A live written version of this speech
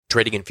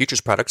Trading in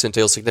futures products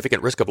entails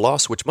significant risk of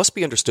loss, which must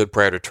be understood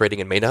prior to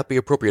trading and may not be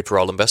appropriate for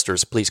all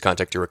investors. Please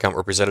contact your account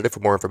representative for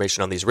more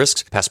information on these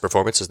risks. Past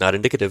performance is not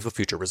indicative of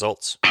future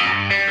results.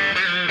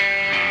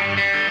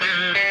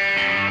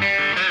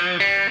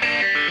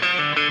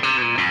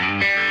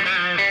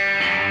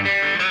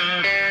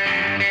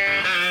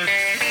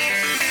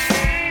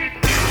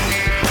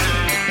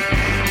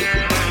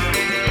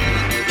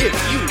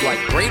 If you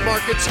like grain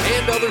markets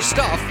and other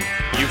stuff,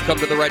 you've come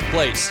to the right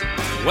place.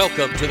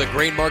 Welcome to the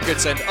Grain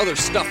Markets and Other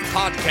Stuff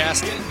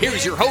podcast.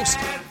 Here's your host,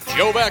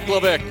 Joe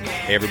Vaclavic.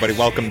 Hey, everybody.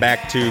 Welcome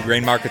back to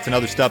Grain Markets and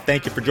Other Stuff.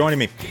 Thank you for joining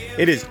me.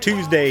 It is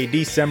Tuesday,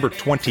 December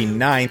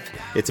 29th.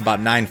 It's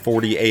about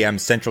 9:40 a.m.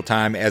 Central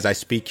Time as I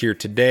speak here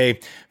today.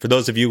 For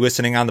those of you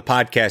listening on the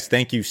podcast,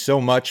 thank you so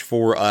much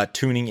for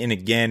tuning in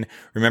again.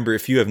 Remember,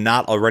 if you have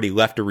not already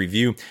left a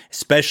review,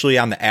 especially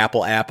on the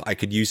Apple app, I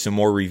could use some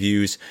more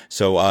reviews.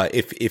 So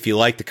if you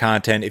like the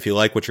content, if you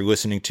like what you're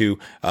listening to,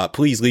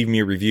 please leave me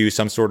a review,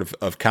 some sort of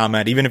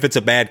comment, even if it's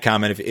a bad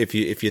comment. If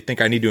you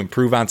think I need to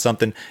improve on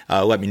something,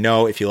 let me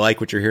know. If you like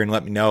what you're hearing,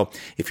 let me know.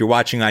 If you're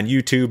watching on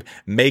YouTube,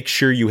 make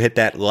sure you hit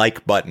that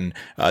like button.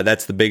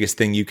 That's the biggest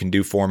thing you can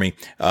do for me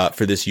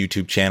for this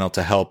YouTube channel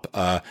to help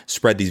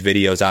spread these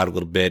videos out a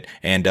little bit.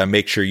 And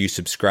make sure you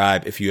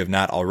subscribe if you have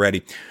not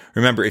already.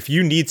 Remember, if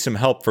you need some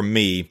help from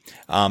me,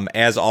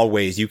 as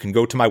always, you can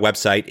go to my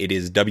website. It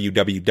is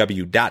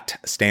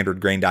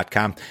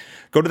www.standardgrain.com.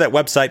 Go to that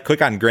website,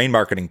 click on Grain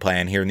Marketing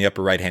Plan here in the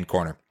upper right-hand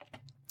corner.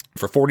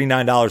 For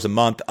 $49 a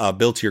month,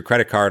 billed to your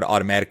credit card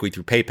automatically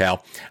through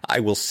PayPal, I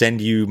will send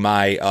you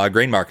my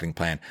grain marketing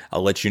plan.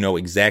 I'll let you know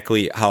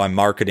exactly how I'm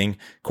marketing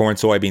corn,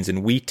 soybeans,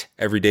 and wheat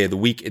every day of the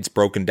week. It's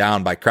broken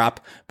down by crop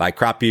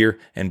year,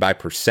 and by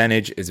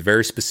percentage. It's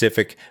very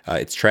specific.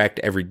 It's tracked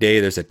every day.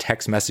 There's a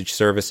text message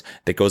service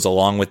that goes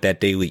along with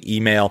that daily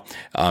email.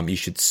 You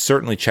should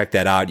certainly check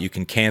that out. You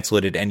can cancel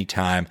it at any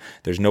time.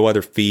 There's no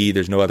other fee.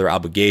 There's no other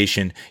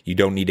obligation. You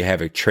don't need to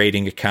have a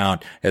trading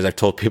account. As I've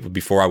told people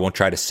before, I won't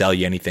try to sell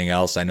you anything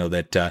else. I know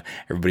that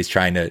everybody's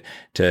trying to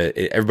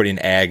everybody in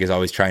ag is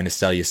always trying to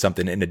sell you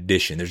something in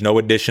addition. There's no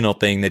additional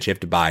thing that you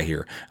have to buy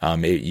here.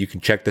 You can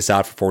check this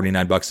out for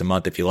 $49 a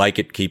month. If you like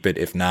it, keep it.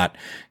 If not,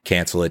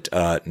 cancel it.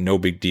 No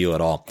big deal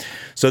at all.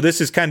 So this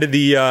is kind of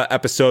the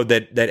episode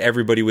that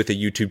everybody with a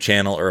YouTube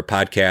channel or a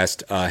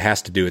podcast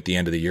has to do at the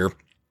end of the year.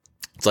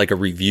 It's like a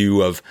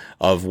review of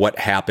what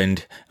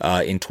happened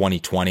in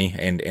 2020,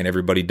 and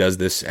everybody does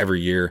this every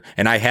year.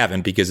 And I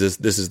haven't, because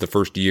this is the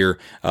first year,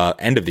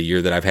 end of the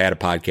year, that I've had a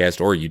podcast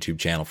or a YouTube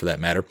channel for that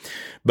matter.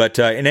 But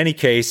in any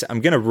case,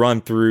 I'm going to run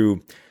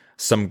through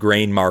some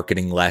grain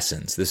marketing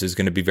lessons. This is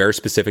going to be very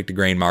specific to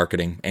grain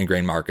marketing and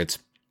grain markets.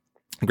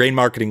 Grain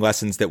marketing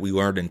lessons that we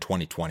learned in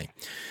 2020.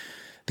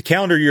 The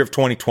calendar year of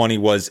 2020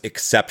 was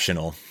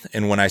exceptional.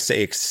 And when I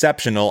say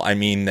exceptional, I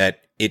mean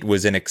that it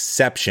was an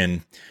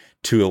exception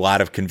to a lot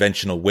of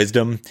conventional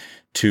wisdom,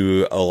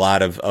 to a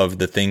lot of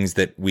the things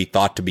that we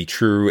thought to be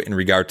true in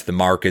regard to the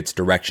markets,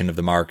 direction of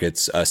the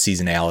markets,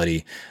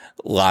 seasonality,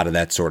 a lot of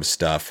that sort of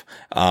stuff.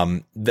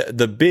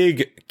 The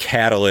big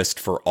catalyst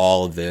for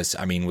all of this,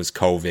 was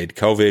COVID.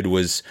 COVID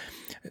was,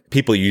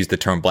 people use the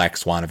term black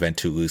swan event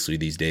too loosely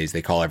these days.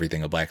 They call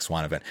everything a black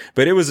swan event,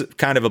 but it was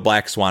kind of a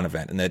black swan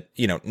event, and that,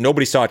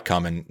 nobody saw it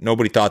coming.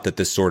 Nobody thought that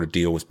this sort of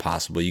deal was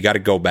possible. You got to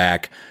go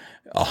back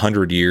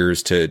 100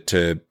 years to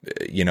the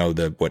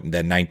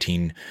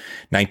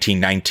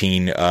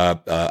 1919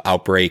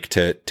 outbreak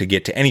to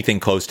get to anything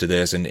close to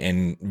this,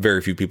 and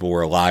very few people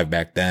were alive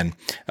back then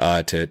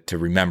to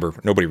remember.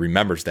 Nobody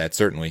remembers that,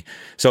 certainly.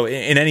 So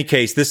in any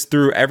case, this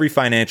threw every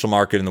financial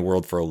market in the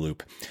world for a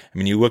loop.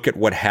 You look at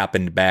what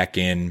happened back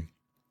in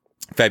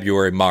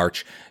February,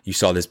 March. You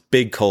saw this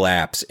big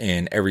collapse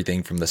in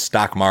everything from the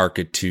stock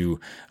market to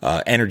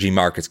energy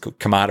markets,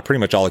 pretty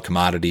much all the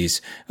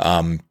commodities.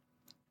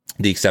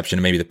 The exception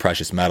of maybe the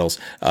precious metals.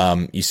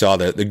 You saw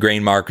the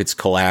grain markets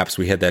collapse.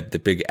 We had the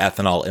big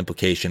ethanol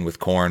implication with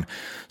corn.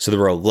 So there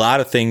were a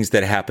lot of things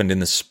that happened in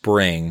the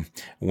spring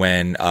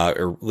when,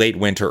 or late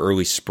winter,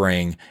 early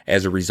spring,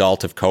 as a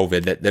result of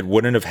COVID that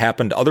wouldn't have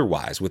happened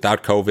otherwise.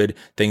 Without COVID,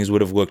 things would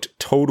have looked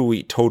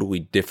totally, totally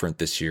different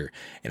this year.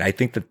 And I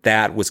think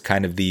that was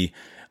kind of the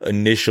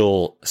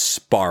initial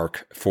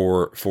spark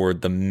for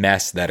the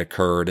mess that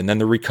occurred, and then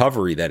the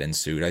recovery that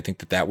ensued. I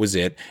think that was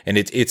it, and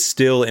it's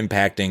still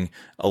impacting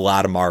a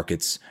lot of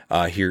markets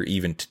here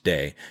even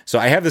today. So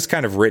I have this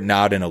kind of written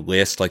out in a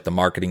list, like the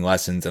marketing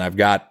lessons, and I've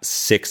got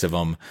 6 of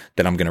them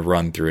that I'm going to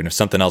run through. And if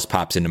something else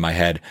pops into my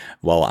head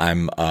while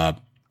I'm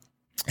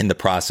in the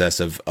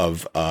process of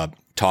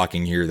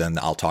talking here, then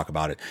I'll talk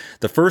about it.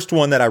 The first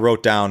one that I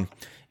wrote down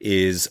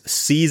is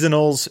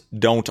seasonals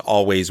don't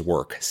always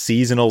work.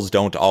 Seasonals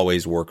don't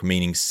always work,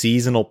 meaning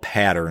seasonal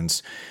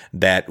patterns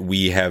that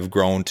we have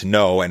grown to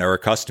know and are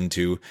accustomed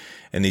to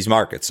in these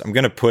markets. I'm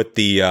going to put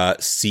the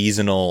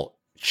seasonal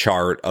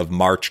chart of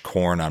March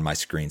corn on my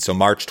screen. So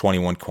March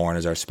 21 corn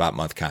is our spot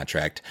month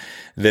contract.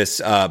 This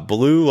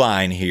blue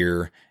line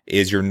here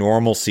is your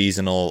normal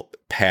seasonal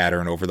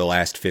pattern over the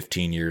last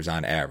 15 years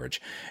on average.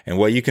 And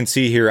what you can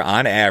see here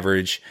on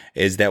average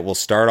is that we'll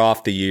start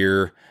off the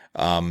year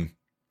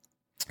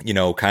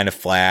kind of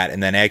flat,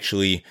 and then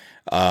actually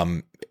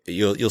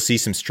you'll see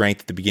some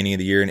strength at the beginning of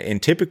the year.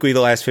 And typically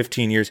the last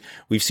 15 years,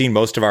 we've seen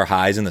most of our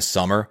highs in the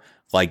summer,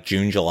 like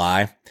June,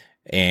 July,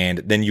 and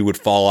then you would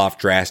fall off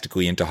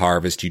drastically into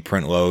harvest. You'd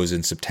print lows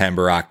in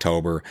September,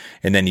 October,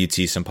 and then you'd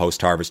see some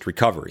post-harvest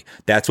recovery.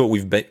 That's what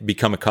we've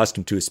become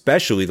accustomed to,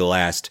 especially the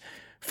last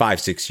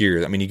 5-6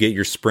 years. I mean, you get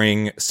your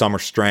spring, summer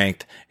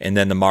strength, and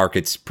then the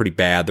market's pretty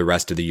bad the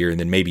rest of the year. And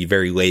then maybe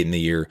very late in the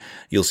year,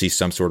 you'll see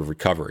some sort of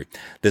recovery.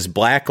 This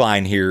black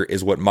line here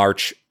is what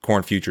March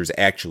corn futures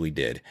actually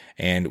did.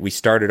 And we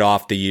started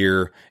off the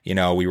year,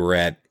 we were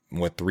at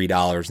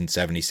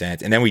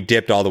 $3.70. And then we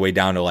dipped all the way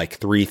down to like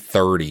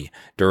 $3.30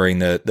 during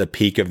the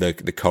peak of the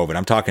COVID.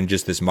 I'm talking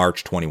just this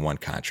March 21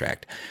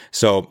 contract.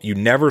 So you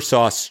never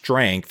saw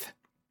strength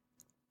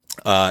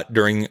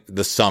during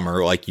the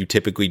summer like you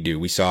typically do.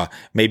 We saw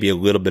maybe a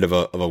little bit of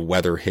a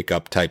weather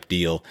hiccup type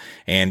deal.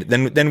 And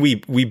then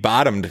we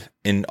bottomed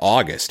in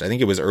August. I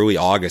think it was early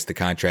August,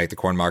 the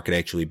corn market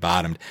actually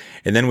bottomed.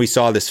 And then we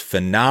saw this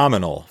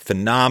phenomenal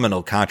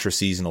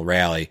contra-seasonal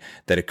rally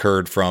that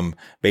occurred from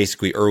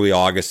basically early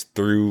August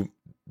through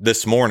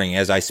this morning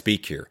as I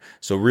speak here.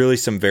 So really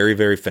some very,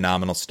 very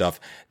phenomenal stuff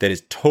that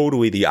is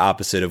totally the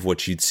opposite of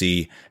what you'd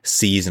see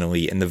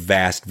seasonally in the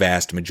vast,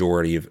 vast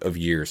majority of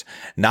years.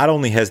 Not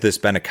only has this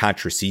been a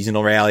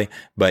contra-seasonal rally,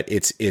 but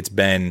it's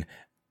been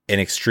an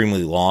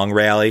extremely long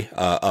rally,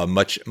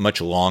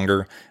 much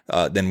longer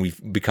than we've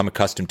become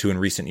accustomed to in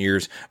recent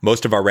years.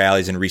 Most of our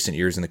rallies in recent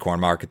years in the corn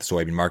market, the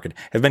soybean market,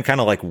 have been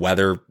kind of like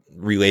weather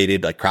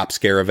related, like crop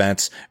scare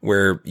events,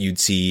 where you'd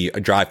see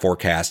a dry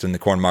forecast and the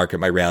corn market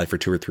might rally for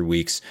 2 or 3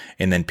 weeks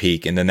and then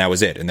peak, and then that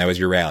was it, and that was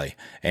your rally.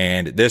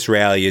 And this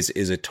rally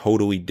is a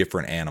totally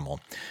different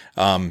animal.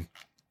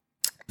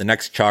 The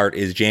next chart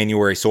is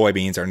January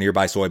soybeans, our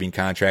nearby soybean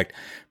contract.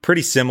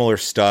 Pretty similar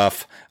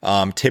stuff.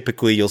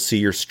 Typically, you'll see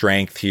your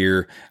strength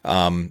here.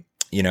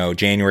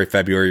 January,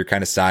 February, you're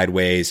kind of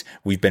sideways.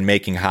 We've been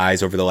making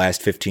highs over the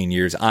last 15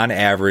 years on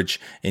average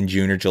in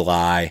June or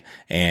July,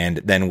 and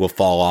then we'll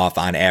fall off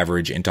on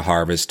average into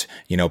harvest,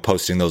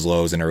 posting those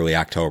lows in early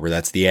October.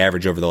 That's the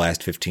average over the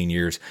last 15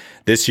 years.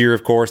 This year,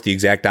 of course, the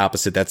exact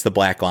opposite. That's the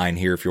black line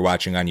here if you're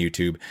watching on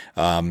YouTube.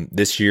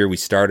 This year, we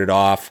started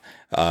off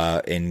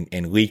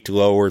and leaked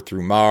lower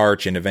through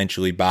March and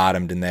eventually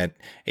bottomed in that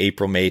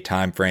April-May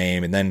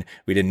timeframe. And then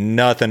we did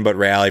nothing but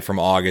rally from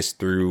August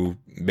through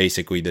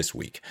basically this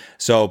week.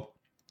 So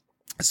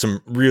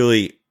some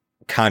really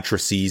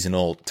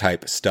contra-seasonal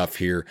type stuff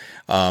here.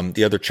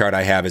 The other chart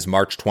I have is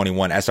March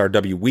 21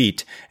 SRW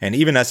wheat, and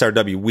even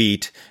SRW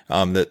wheat,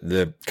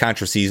 the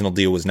contra-seasonal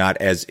deal was not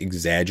as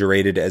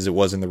exaggerated as it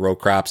was in the row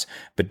crops,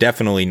 but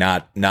definitely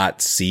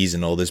not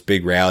seasonal. This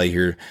big rally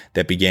here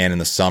that began in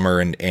the summer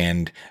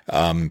and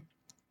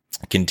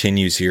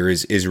continues here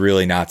is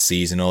really not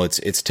seasonal.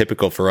 It's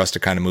typical for us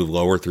to kind of move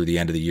lower through the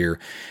end of the year,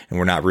 and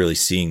we're not really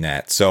seeing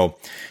that. So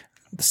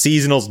the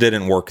seasonals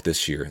didn't work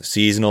this year.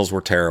 Seasonals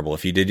were terrible.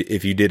 If you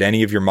did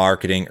any of your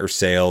marketing or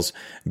sales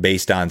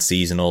based on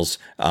seasonals,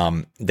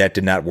 that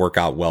did not work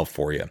out well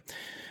for you.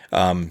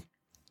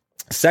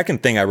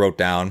 Second thing I wrote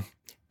down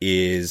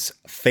is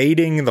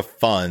fading the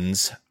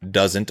funds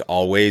doesn't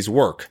always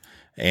work.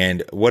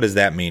 And what does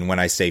that mean when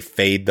I say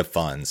fade the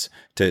funds?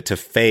 To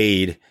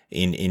fade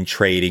in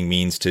trading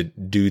means to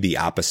do the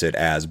opposite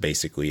as,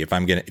 basically.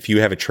 If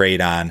you have a trade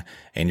on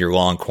and you're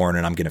long corn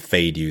and I'm going to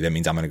fade you, that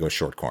means I'm going to go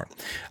short corn.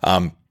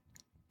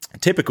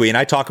 Typically, and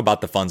I talk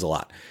about the funds a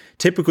lot.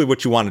 Typically,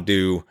 what you want to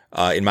do,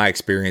 in my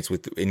experience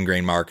with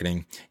in-grain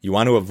marketing, you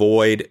want to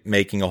avoid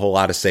making a whole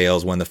lot of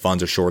sales when the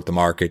funds are short the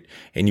market,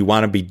 and you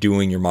want to be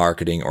doing your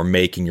marketing or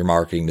making your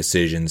marketing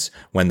decisions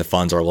when the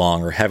funds are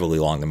long or heavily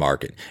long the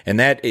market. And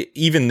that,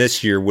 even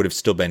this year, would have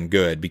still been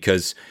good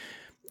because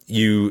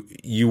you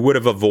would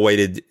have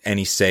avoided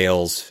any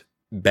sales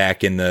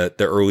back in the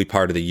early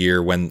part of the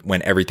year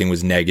when everything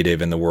was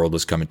negative and the world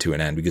was coming to an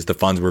end, because the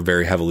funds were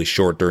very heavily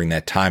short during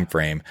that time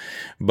frame.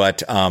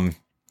 But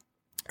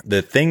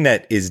the thing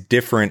that is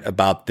different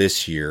about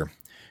this year,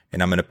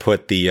 and I'm going to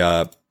put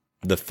the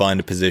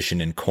fund position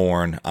in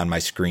corn on my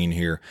screen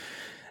here.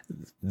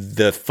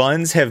 The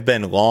funds have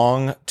been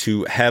long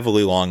to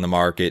heavily long the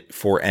market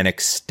for an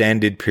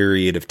extended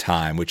period of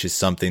time, which is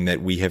something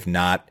that we have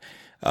not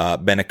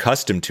been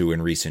accustomed to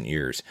in recent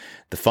years.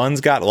 The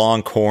funds got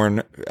long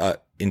corn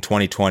in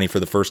 2020 for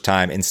the first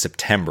time in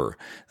September.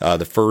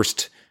 The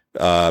first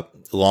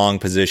long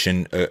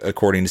position,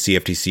 according to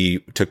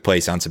CFTC, took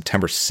place on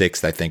September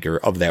 6th, I think, or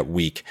of that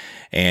week.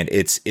 And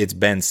it's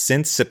been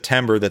since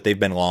September that they've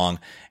been long,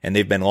 and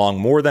they've been long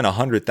more than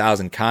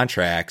 100,000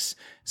 contracts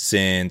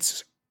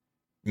since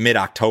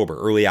mid-October,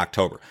 early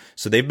October.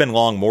 So they've been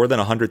long more than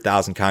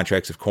 100,000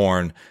 contracts of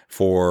corn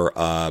for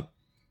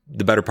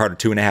the better part of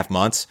 2.5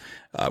 months.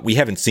 We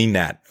haven't seen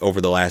that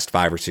over the last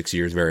 5 or 6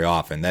 years very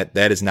often.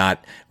 That is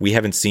not, we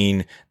haven't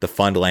seen the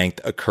fund length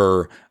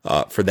occur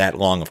for that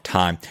long of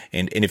time.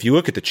 And if you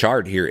look at the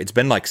chart here, it's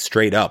been like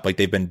straight up, like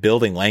they've been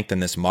building length in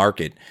this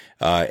market,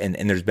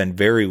 and there's been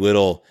very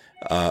little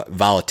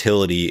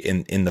volatility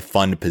in the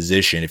fund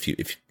position, if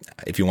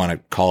you want to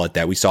call it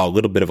that. We saw a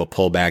little bit of a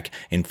pullback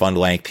in fund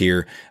length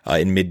here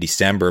in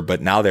mid-December,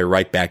 but now they're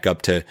right back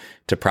up to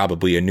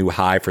probably a new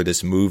high for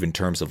this move in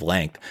terms of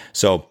length.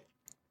 So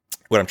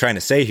what I'm trying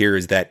to say here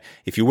is that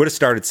if you would have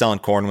started selling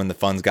corn when the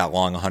funds got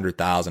long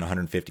 100,000,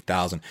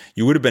 150,000,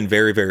 you would have been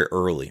very, very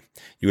early.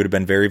 You would have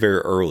been very, very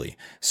early.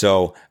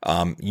 So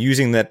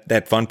using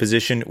that fund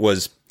position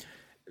was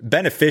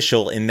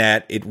beneficial in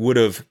that it would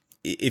have,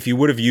 if you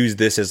would have used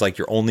this as like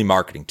your only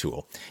marketing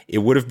tool, it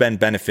would have been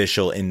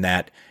beneficial in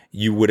that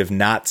you would have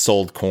not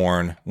sold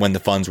corn when the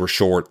funds were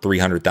short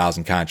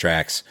 300,000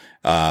 contracts,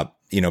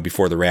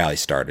 before the rally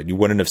started. You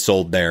wouldn't have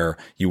sold there.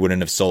 You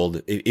wouldn't have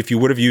sold. If you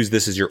would have used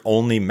this as your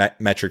only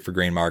metric for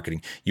grain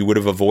marketing, you would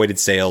have avoided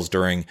sales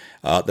during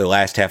the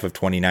last half of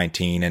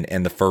 2019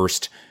 and the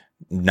first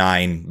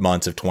 9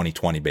 months of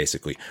 2020,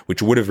 basically,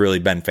 which would have really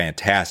been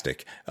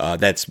fantastic.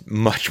 That's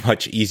much,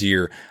 much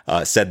easier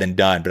said than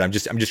done, but I'm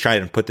just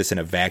trying to put this in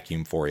a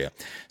vacuum for you.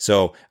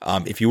 So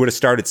if you would have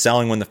started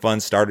selling when the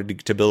funds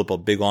started to build up a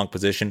big long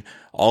position,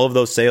 all of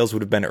those sales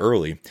would have been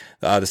early.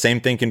 The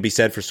same thing can be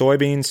said for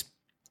soybeans.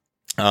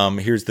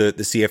 Here's the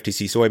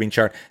CFTC soybean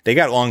chart. They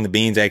got long the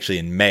beans actually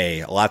in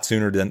May, a lot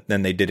sooner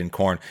than they did in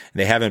corn.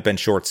 They haven't been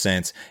short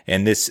since.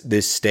 And this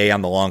stay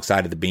on the long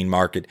side of the bean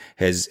market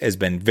has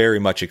been very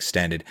much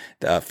extended.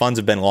 Funds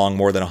have been long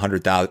more than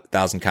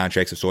 100,000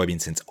 contracts of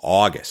soybeans since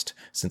August.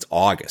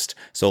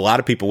 So a lot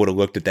of people would have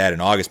looked at that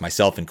in August,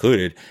 myself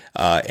included,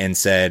 and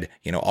said,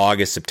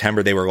 August,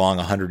 September, they were long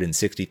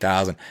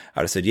 160,000. I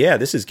would have said, yeah,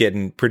 this is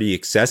getting pretty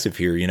excessive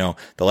here.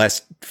 The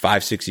last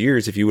 5-6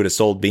 years, if you would have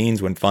sold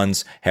beans when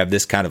funds have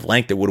this kind of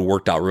length, it would have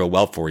worked out real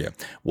well for you.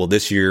 Well,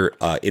 this year,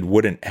 it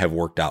wouldn't have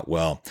worked out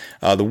well.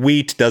 The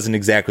wheat doesn't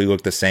exactly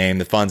look the same.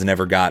 The funds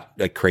never got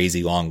a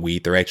crazy long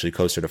wheat. They're actually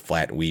closer to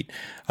flat wheat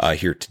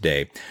here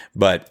today.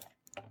 But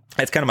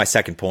that's kind of my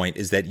second point,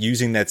 is that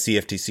using that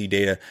CFTC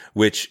data,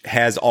 which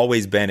has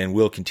always been and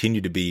will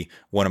continue to be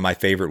one of my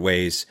favorite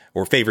ways,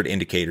 or favorite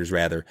indicators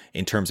rather,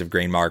 in terms of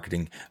grain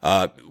marketing,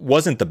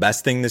 wasn't the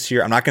best thing this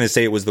year. I'm not going to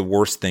say it was the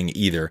worst thing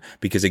either,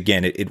 because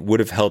again, it would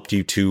have helped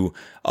you to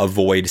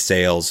avoid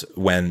sales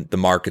when the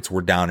markets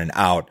were down and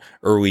out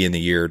early in the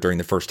year during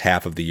the first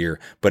half of the year.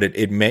 But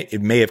it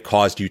may have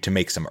caused you to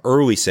make some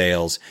early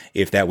sales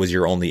if that was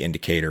your only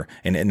indicator.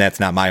 And that's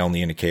not my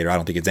only indicator. I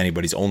don't think it's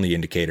anybody's only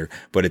indicator,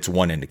 but it's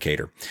one indicator.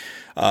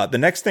 The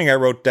next thing I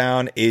wrote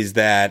down is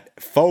that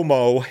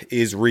FOMO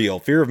is real.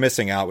 Fear of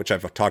missing out, which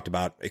I've talked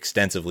about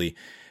extensively.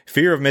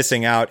 Fear of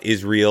missing out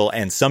is real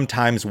and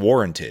sometimes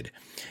warranted.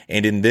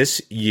 And in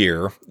this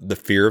year, the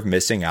fear of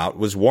missing out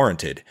was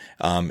warranted.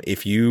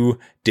 If you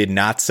did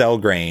not sell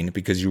grain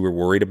because you were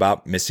worried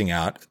about missing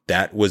out,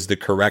 that was the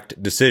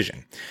correct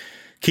decision.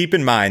 Keep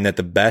in mind that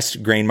the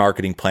best grain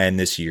marketing plan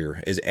this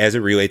year is, as it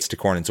relates to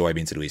corn and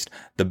soybeans at least,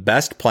 the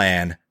best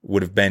plan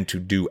would have been to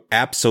do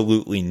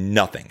absolutely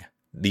nothing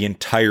the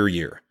entire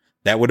year.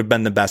 That would have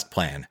been the best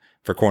plan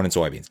for corn and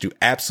soybeans. Do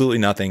absolutely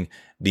nothing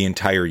the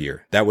entire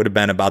year. That would have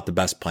been about the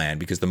best plan,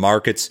 because the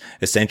markets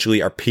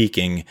essentially are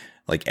peaking.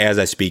 Like as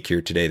I speak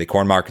here today, the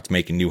corn market's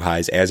making new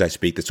highs as I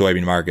speak. The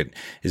soybean market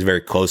is very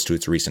close to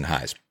its recent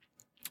highs.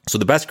 So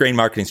the best grain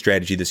marketing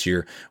strategy this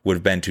year would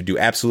have been to do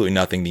absolutely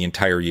nothing the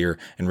entire year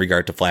in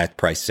regard to flat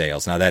price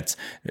sales. Now that's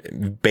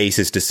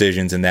basis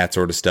decisions and that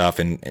sort of stuff.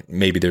 And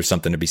maybe there's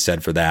something to be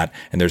said for that.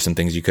 And there's some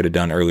things you could have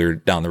done earlier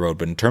down the road.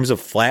 But in terms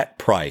of flat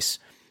price,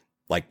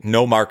 like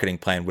no marketing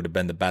plan would have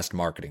been the best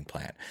marketing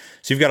plan.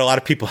 So you've got a lot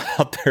of people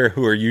out there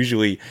who are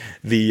usually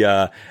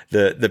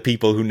the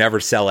people who never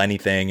sell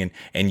anything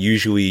and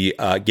usually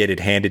get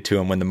it handed to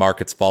them when the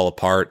markets fall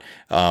apart,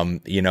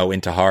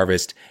 into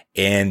harvest.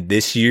 And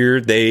this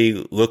year they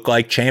look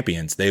like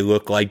champions. They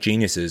look like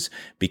geniuses,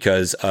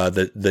 because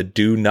the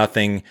do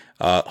nothing,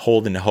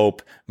 hold and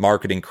hope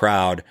marketing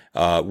crowd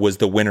was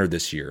the winner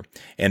this year.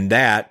 And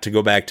that, to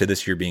go back to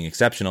this year being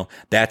exceptional,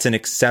 that's an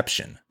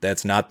exception.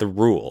 That's not the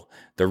rule.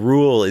 The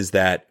rule is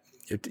that,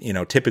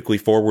 typically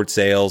forward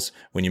sales,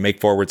 when you make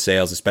forward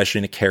sales, especially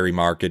in a carry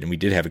market, and we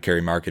did have a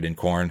carry market in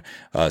corn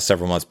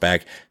several months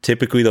back,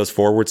 typically those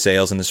forward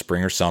sales in the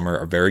spring or summer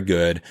are very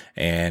good.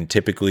 And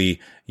typically,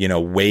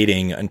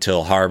 waiting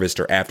until harvest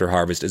or after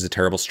harvest is a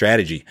terrible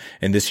strategy.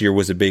 And this year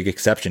was a big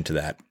exception to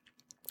that.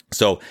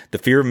 So the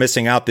fear of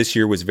missing out this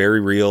year was very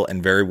real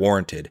and very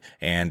warranted.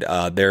 And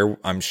there,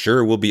 I'm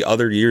sure, will be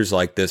other years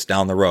like this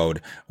down the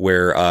road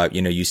where,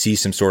 you see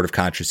some sort of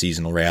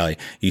contra-seasonal rally.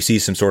 You see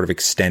some sort of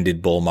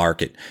extended bull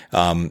market.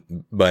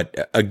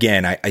 But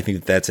again, I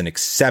think that's an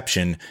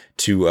exception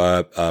to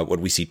what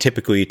we see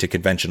typically, to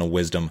conventional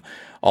wisdom,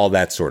 all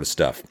that sort of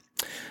stuff.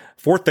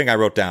 Fourth thing I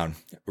wrote down,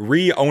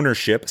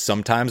 re-ownership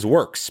sometimes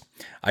works.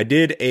 I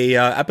did a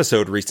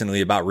episode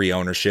recently about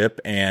re-ownership,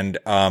 and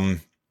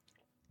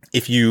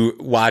if you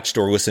watched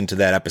or listened to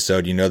that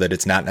episode, you know that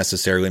it's not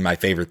necessarily my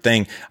favorite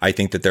thing. I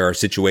think that there are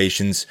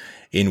situations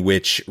in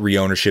which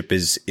reownership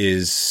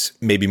is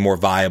maybe more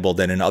viable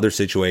than in other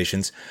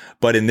situations.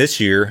 But in this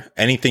year,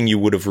 anything you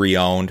would have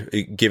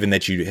reowned, given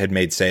that you had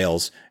made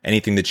sales,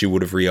 anything that you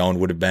would have reowned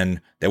would have been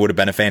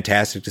a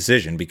fantastic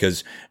decision,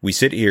 because we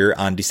sit here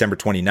on December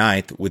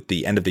 29th with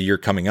the end of the year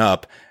coming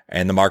up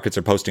and the markets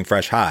are posting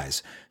fresh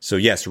highs. So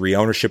yes,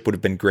 reownership would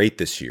have been great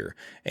this year.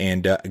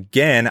 And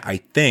again, I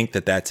think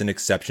that that's an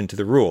exception to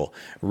the rule.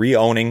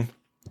 Reowning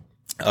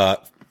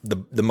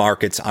the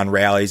markets on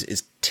rallies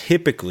is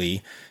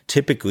typically,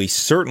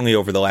 certainly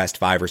over the last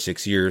 5 or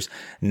 6 years,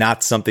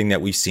 not something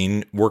that we've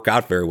seen work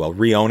out very well.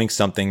 Reowning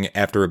something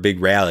after a big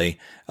rally,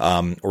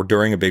 or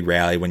during a big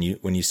rally when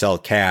you sell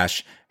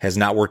cash, has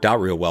not worked out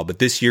real well. But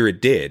this year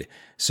it did.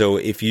 So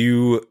if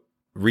you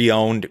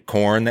reowned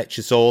corn that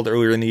you sold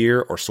earlier in the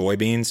year, or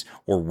soybeans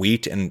or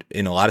wheat, and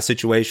in a lot of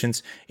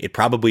situations, it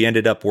probably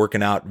ended up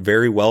working out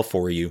very well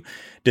for you,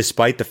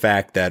 despite the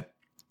fact that,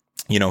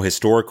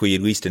 historically,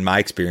 at least in my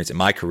experience, in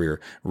my career,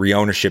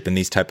 reownership in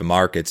these type of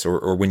markets,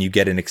 or when you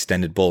get an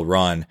extended bull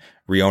run,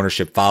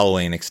 reownership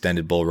following an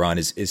extended bull run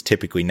is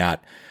typically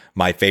not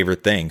my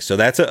favorite thing. So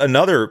that's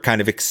another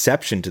kind of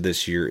exception to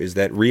this year, is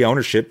that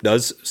reownership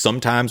does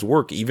sometimes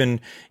work, even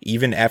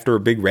after a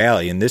big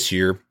rally. And this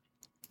year,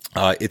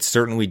 it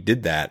certainly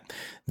did that.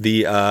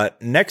 The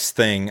next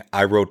thing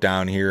I wrote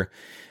down here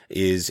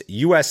is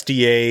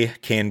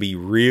USDA can be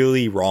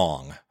really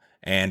wrong.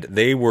 And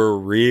they were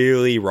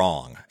really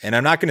wrong. And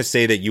I'm not going to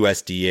say that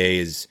USDA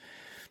is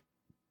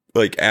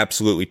like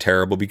absolutely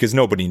terrible, because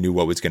nobody knew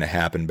what was going to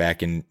happen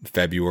back in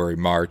February,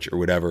 March, or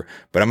whatever.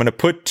 But I'm going to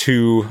put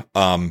two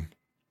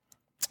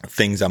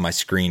things on my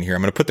screen here.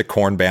 I'm going to put the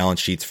corn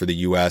balance sheets for the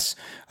U.S.,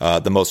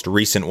 the most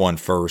recent one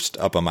first,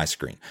 up on my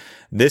screen.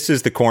 This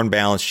is the corn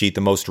balance sheet,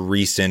 the most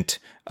recent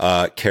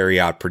carry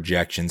out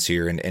projections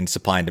here, and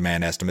supply and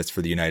demand estimates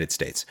for the United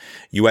States.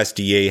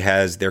 USDA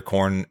has their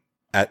corn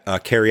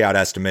carry out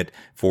estimate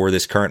for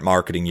this current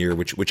marketing year,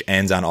 which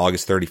ends on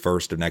August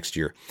 31st of next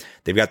year.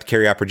 They've got the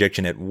carry out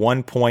projection at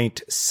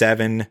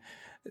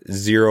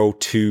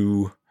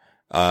 1.702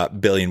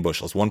 billion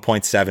bushels,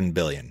 1.7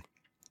 billion.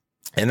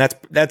 And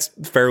that's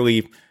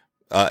fairly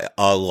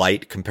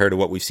light compared to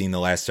what we've seen the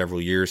last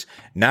several years.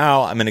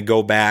 Now I'm going to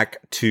go back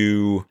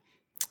to,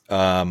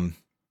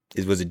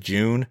 was it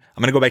June?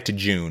 I'm going to go back to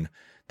June.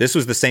 This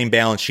was the same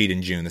balance sheet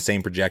in June, the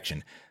same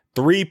projection.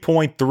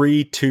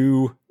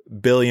 3.32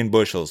 billion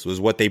bushels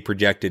was what they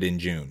projected in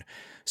June.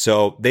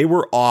 So they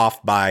were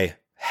off by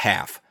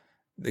half.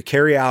 The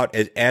carry out,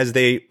 as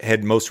they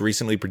had most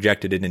recently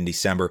projected it in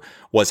December,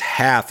 was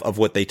half of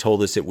what they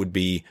told us it would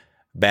be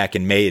back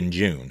in May and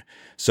June.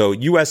 So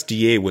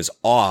USDA was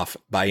off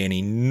by an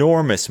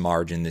enormous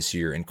margin this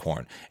year in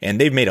corn.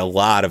 And they've made a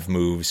lot of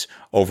moves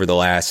over the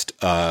last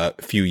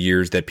few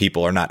years that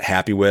people are not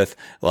happy with,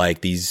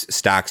 like these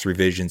stocks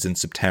revisions in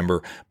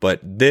September. But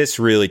this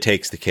really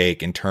takes the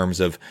cake in terms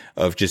of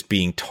just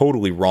being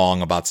totally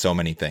wrong about so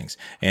many things.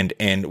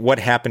 And what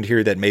happened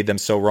here that made them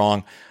so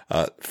wrong?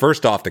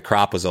 First off, the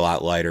crop was a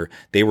lot lighter.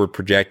 They were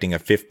projecting a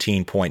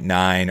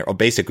 15.9, or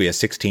basically a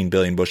 16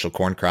 billion bushel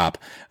corn crop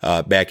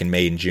back in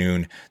May and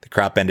June. The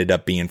crop ended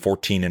up being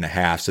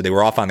 14.5. So they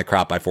were off on the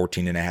crop by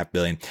 14.5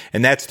 billion.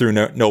 And that's through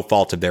no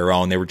fault of their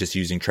own. They were just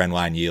using trend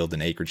line yield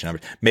and acreage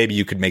numbers. Maybe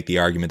you could make the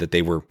argument that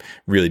they were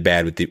really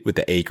bad with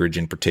the acreage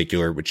in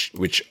particular,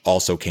 which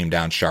also came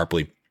down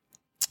sharply.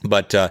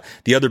 But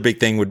the other big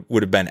thing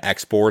would have been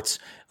exports.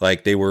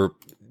 Like, they were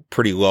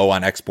pretty low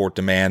on export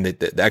demand.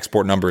 The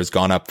export number has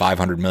gone up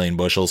 500 million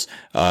bushels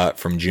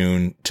from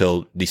June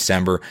till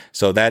December.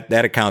 So that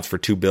accounts for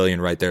 2 billion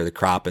right there, the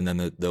crop, and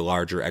then the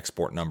larger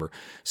export number.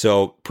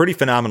 So pretty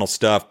phenomenal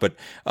stuff. But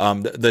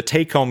the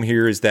take home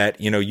here is that,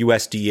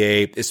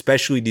 USDA,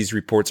 especially these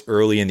reports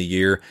early in the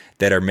year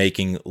that are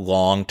making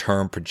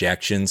long-term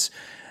projections,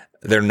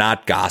 they're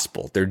not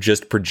gospel. They're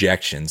just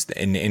projections,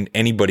 and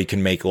anybody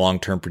can make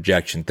long-term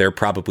projections. They're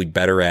probably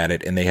better at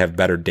it, and they have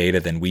better data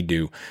than we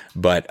do.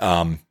 But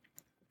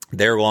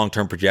their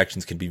long-term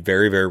projections can be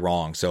very, very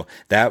wrong. So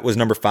that was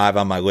number 5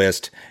 on my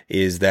list,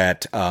 is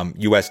that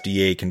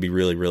USDA can be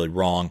really, really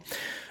wrong.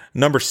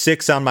 Number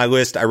 6 on my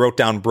list, I wrote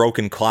down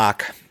broken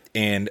clock.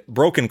 And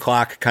broken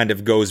clock kind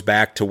of goes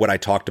back to what I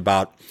talked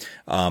about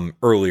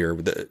earlier.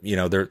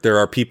 There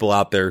are people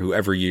out there who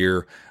every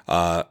year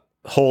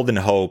hold and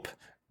hope,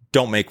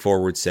 don't make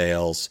forward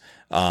sales,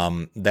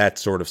 that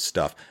sort of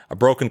stuff. A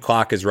broken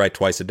clock is right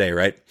twice a day,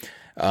 right?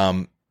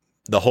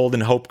 The hold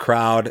and hope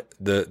crowd,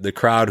 the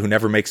crowd who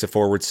never makes a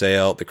forward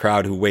sale, the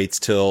crowd who waits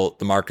till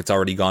the market's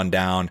already gone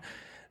down,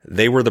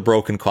 they were the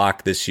broken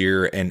clock this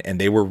year, and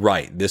they were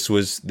right. This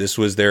was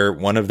their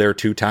one of their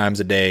 2 times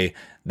a day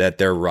that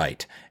they're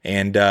right.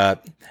 And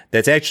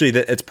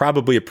that's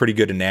probably a pretty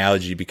good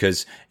analogy,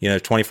 because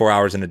 24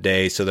 hours in a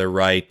day, so they're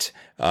right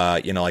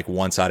like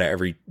once out of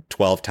every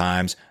 12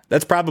 times.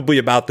 That's probably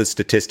about the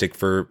statistic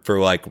for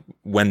like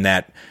when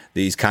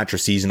these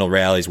contra-seasonal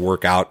rallies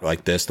work out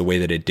like this, the way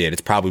that it did.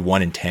 It's probably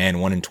 1 in 10,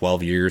 1 in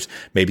 12 years,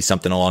 maybe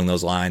something along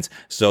those lines.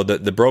 So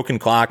the broken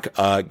clock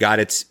got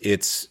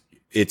its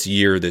its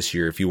year this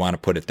year, if you want to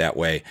put it that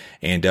way.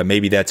 And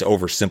maybe that's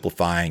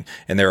oversimplifying.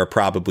 And there are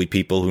probably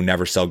people who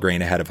never sell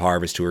grain ahead of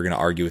harvest who are going to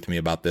argue with me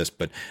about this.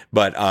 But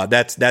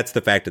that's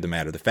the fact of the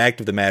matter. The fact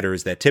of the matter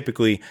is that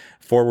typically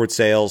forward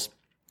sales,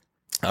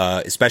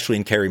 especially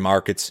in carry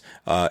markets,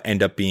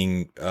 end up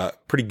being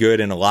pretty good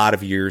in a lot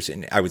of years,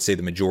 and I would say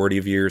the majority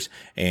of years.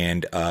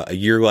 And a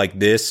year like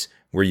this,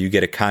 where you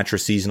get a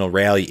contra-seasonal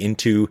rally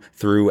into,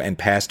 through, and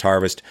past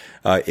harvest,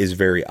 is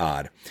very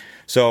odd.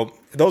 So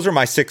those are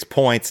my 6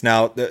 points.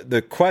 Now,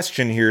 the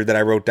question here that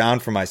I wrote down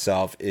for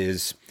myself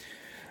is,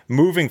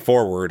 moving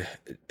forward,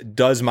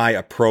 does my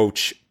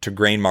approach to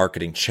grain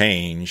marketing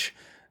change?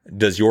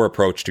 Does your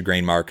approach to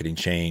grain marketing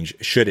change?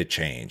 Should it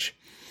change?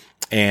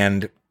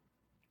 And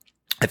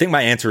I think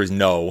my answer is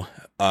no.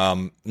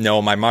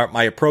 No,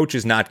 my approach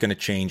is not going to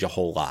change a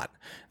whole lot.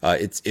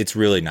 It's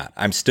really not.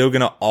 I'm still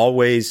going to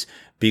always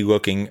be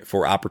looking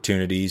for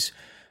opportunities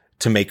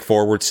to make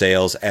forward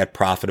sales at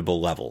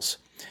profitable levels.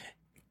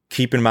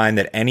 Keep in mind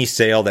that any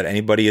sale that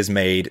anybody has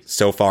made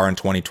so far in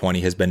 2020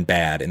 has been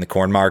bad in the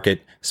corn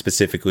market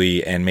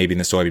specifically, and maybe in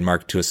the soybean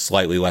market to a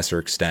slightly lesser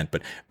extent,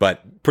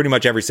 but pretty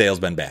much every sale has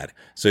been bad.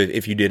 So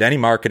if you did any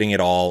marketing at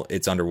all,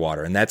 it's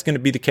underwater. And that's going to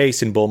be the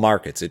case in bull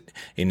markets.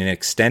 In an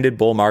extended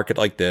bull market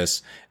like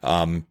this,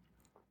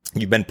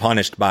 you've been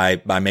punished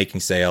by making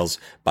sales,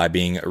 by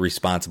being a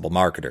responsible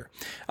marketer.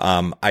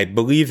 I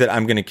believe that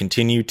I'm going to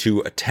continue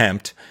to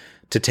attempt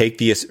to take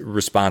the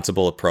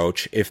responsible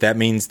approach. If that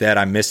means that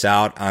I miss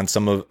out on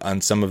some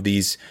of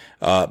these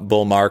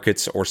bull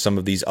markets or some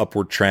of these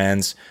upward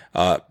trends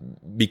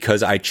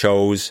because I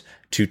chose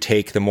to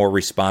take the more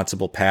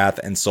responsible path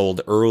and sold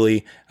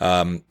early,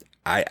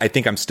 I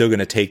think I'm still going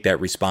to take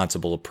that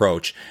responsible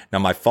approach. Now,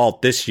 my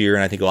fault this year,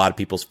 and I think a lot of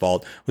people's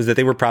fault, was that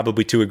they were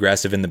probably too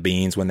aggressive in the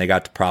beans when they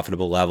got to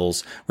profitable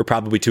levels. Were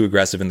probably too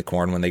aggressive in the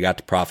corn when they got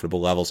to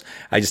profitable levels.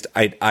 I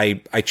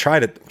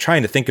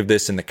trying to think of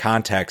this in the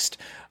context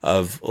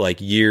of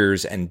like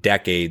years and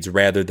decades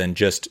rather than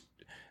just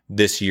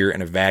this year in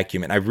a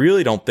vacuum. And I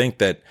really don't think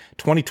that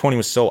 2020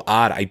 was so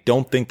odd. I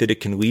don't think that it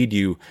can lead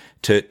you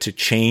to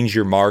change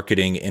your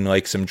marketing in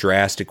like some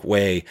drastic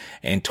way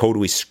and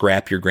totally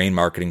scrap your grain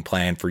marketing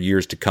plan for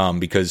years to come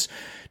because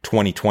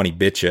 2020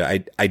 bit you.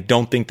 I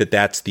don't think that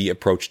that's the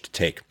approach to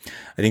take.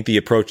 I think the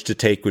approach to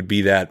take would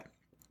be that,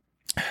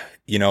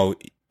 you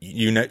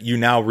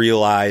now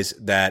realize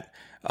that,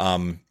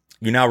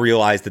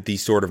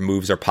 these sort of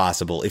moves are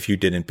possible if you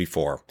didn't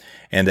before,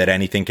 and that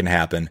anything can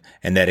happen,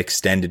 and that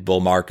extended bull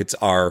markets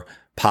are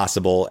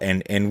possible.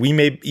 And we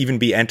may even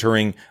be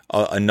entering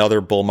another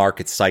bull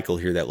market cycle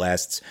here that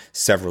lasts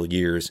several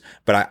years.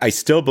 But I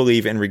still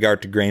believe in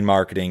regard to grain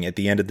marketing, at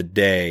the end of the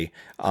day,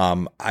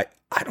 I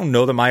don't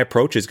know that my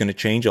approach is going to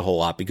change a whole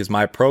lot, because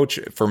my approach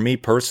for me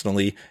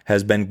personally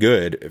has been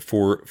good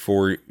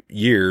for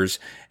years,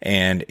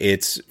 and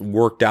it's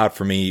worked out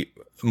for me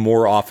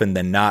more often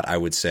than not, I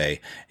would say.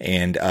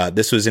 And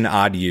this was an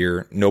odd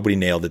year. Nobody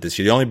nailed it this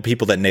year. The only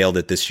people that nailed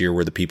it this year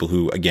were the people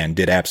who, again,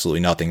 did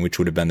absolutely nothing, which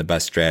would have been the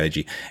best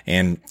strategy.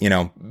 And,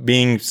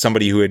 being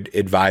somebody who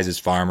advises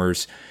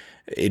farmers,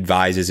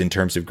 advises in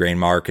terms of grain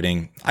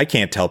marketing, I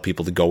can't tell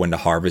people to go into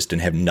harvest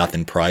and have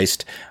nothing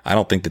priced. I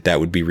don't think that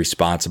would be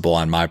responsible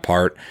on my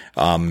part.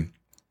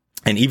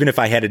 And even if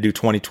I had to do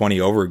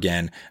 2020 over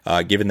again,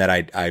 given that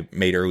I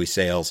made early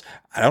sales,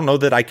 I don't know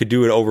that I could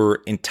do it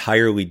over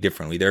entirely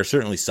differently. There are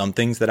certainly some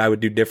things that I would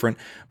do different,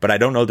 but I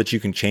don't know that you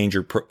can change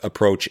your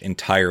approach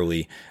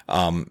entirely,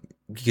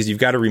 because you've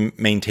got to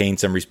maintain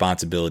some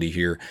responsibility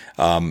here.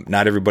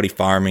 Not everybody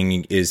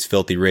farming is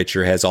filthy rich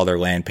or has all their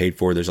land paid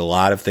for. There's a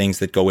lot of things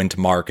that go into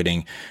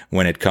marketing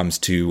when it comes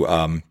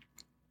to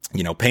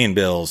paying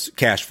bills,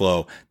 cash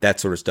flow, that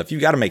sort of stuff.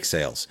 You've got to make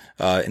sales.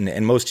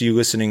 And most of you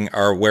listening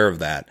are aware of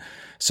that.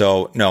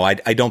 So no, I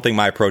don't think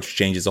my approach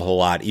changes a whole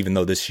lot, even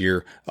though this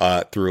year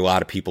threw a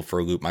lot of people for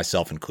a loop,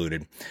 myself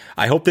included.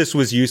 I hope this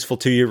was useful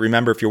to you.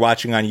 Remember, if you're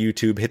watching on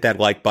YouTube, hit that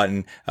like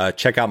button.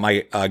 Check out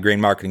my grain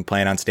marketing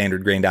plan on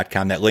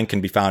standardgrain.com. That link can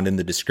be found in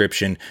the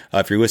description.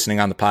 If you're listening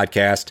on the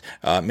podcast,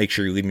 make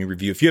sure you leave me a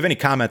review. If you have any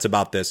comments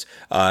about this,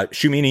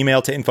 shoot me an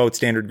email to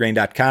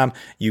info@standardgrain.com.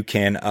 You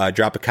can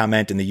drop a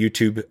comment in the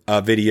YouTube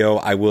video.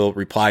 I will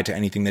reply to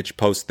anything that you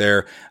post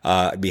there.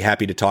 I'd be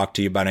happy to talk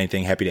to you about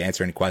anything, happy to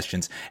answer any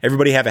questions.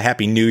 Everybody have a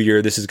happy new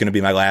year. This is going to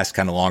be my last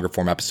kind of longer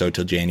form episode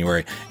till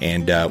January,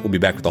 and we'll be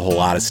back with a whole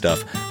lot of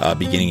stuff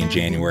beginning in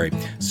January.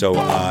 So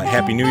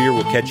happy new year.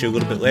 We'll catch you a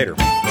little bit later.